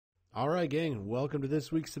All right, gang, welcome to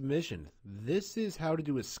this week's submission. This is how to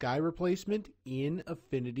do a sky replacement in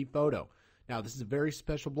Affinity Photo. Now, this is a very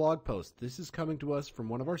special blog post. This is coming to us from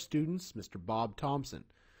one of our students, Mr. Bob Thompson.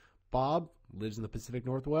 Bob lives in the Pacific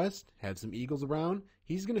Northwest, has some eagles around.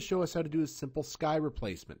 He's going to show us how to do a simple sky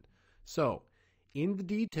replacement. So, in the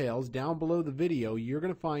details down below the video, you're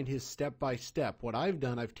going to find his step-by-step. What I've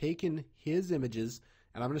done, I've taken his images,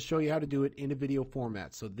 and I'm going to show you how to do it in a video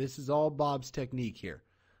format. So this is all Bob's technique here.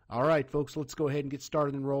 All right, folks, let's go ahead and get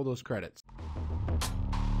started and roll those credits.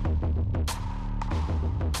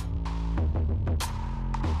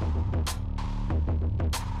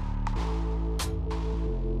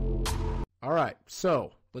 All right,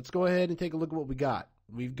 so let's go ahead and take a look at what we got.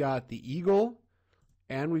 We've got the eagle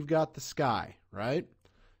and we've got the sky, right?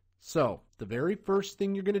 So the very first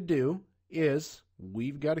thing you're going to do is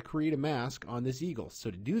we've got to create a mask on this eagle.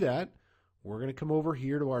 So to do that, we're going to come over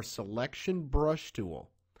here to our selection brush tool.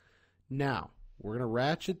 Now, we're going to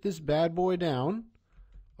ratchet this bad boy down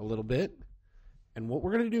a little bit. And what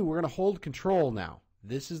we're going to do, we're going to hold control now.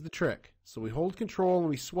 This is the trick. So we hold control and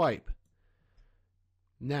we swipe.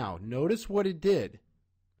 Now, notice what it did.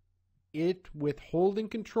 It, with holding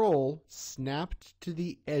control, snapped to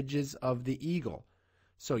the edges of the eagle.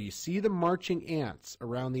 So you see the marching ants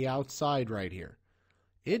around the outside right here.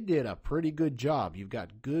 It did a pretty good job. You've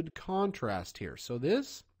got good contrast here. So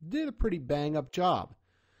this did a pretty bang-up job.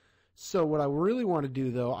 So what I really want to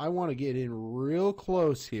do, though, I want to get in real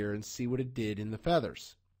close here and see what it did in the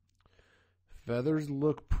feathers. Feathers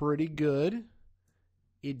look pretty good.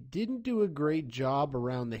 It didn't do a great job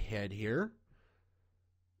around the head here.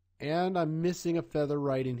 And I'm missing a feather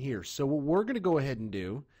right in here. So what we're going to go ahead and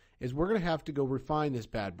do is we're going to have to go refine this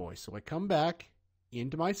bad boy. So I come back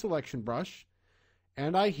into my selection brush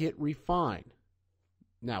and I hit refine.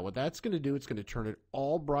 Now what that's going to do, it's going to turn it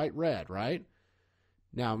all bright red, right?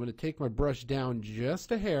 Now I'm going to take my brush down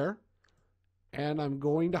just a hair and I'm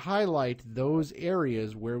going to highlight those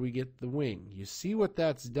areas where we get the wing. You see what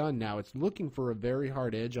that's done now? It's looking for a very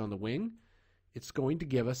hard edge on the wing. It's going to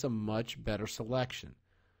give us a much better selection.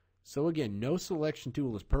 So again, no selection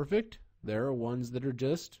tool is perfect. There are ones that are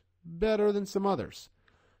just better than some others.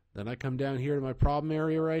 Then I come down here to my problem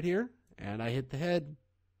area right here and I hit the head.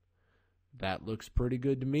 That looks pretty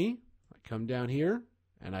good to me. I come down here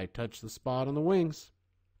and I touch the spot on the wings.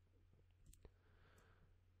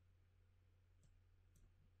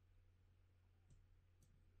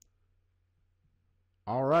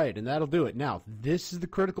 All right, and that'll do it. Now, this is the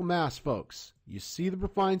critical mass, folks. You see the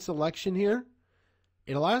refined selection here?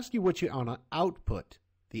 It'll ask you what you on an output.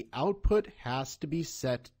 The output has to be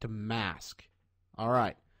set to mask. All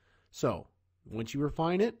right, so once you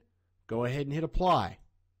refine it, go ahead and hit apply.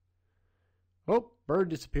 Oh, bird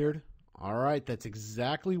disappeared. All right, that's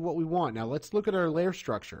exactly what we want. Now, let's look at our layer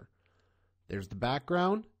structure. There's the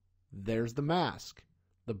background. There's the mask.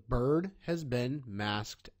 The bird has been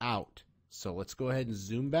masked out. So let's go ahead and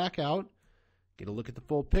zoom back out, get a look at the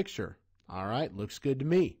full picture. All right, looks good to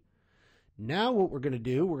me. Now what we're going to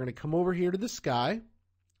do, we're going to come over here to the sky,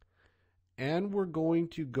 and we're going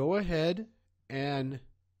to go ahead and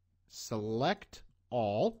select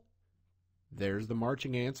all. There's the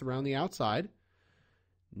marching ants around the outside.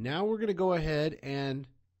 Now we're going to go ahead and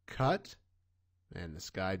cut, and the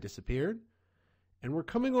sky disappeared. And we're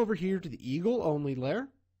coming over here to the eagle only layer,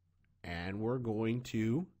 and we're going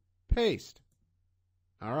to paste.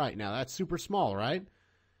 All right, now that's super small, right?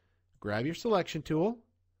 Grab your selection tool,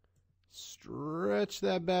 stretch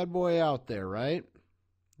that bad boy out there, right?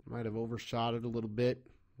 Might have overshot it a little bit.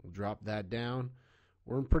 We'll drop that down.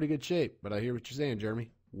 We're in pretty good shape, but I hear what you're saying, Jeremy.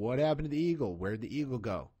 What happened to the eagle? Where'd the eagle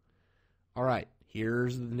go? All right,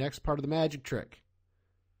 here's the next part of the magic trick.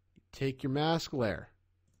 Take your mask layer.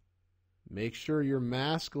 Make sure your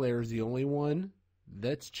mask layer is the only one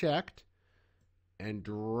that's checked. And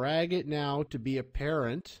drag it now to be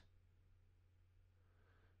apparent.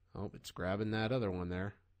 Oh, it's grabbing that other one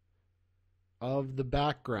there. Of the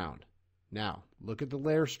background. Now, look at the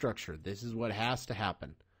layer structure. This is what has to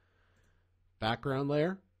happen. Background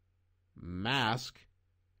layer, mask,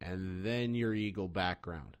 and then your eagle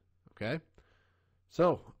background. Okay?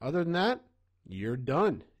 So, other than that, you're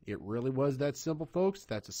done. It really was that simple, folks.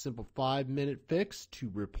 That's a simple 5-minute fix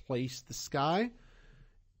to replace the sky.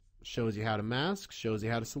 Shows you how to mask, shows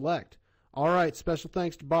you how to select. All right, special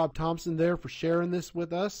thanks to Bob Thompson there for sharing this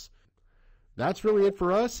with us. That's really it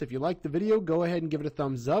for us. If you liked the video, go ahead and give it a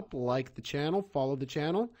thumbs up, like the channel, follow the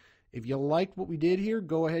channel. If you liked what we did here,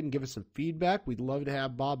 go ahead and give us some feedback. We'd love to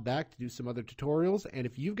have Bob back to do some other tutorials. And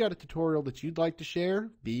if you've got a tutorial that you'd like to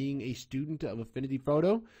share, being a student of Affinity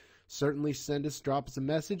Photo, certainly drop us a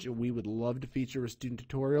message, and we would love to feature a student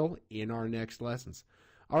tutorial in our next lessons.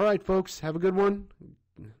 All right, folks, have a good one.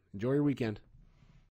 Enjoy your weekend.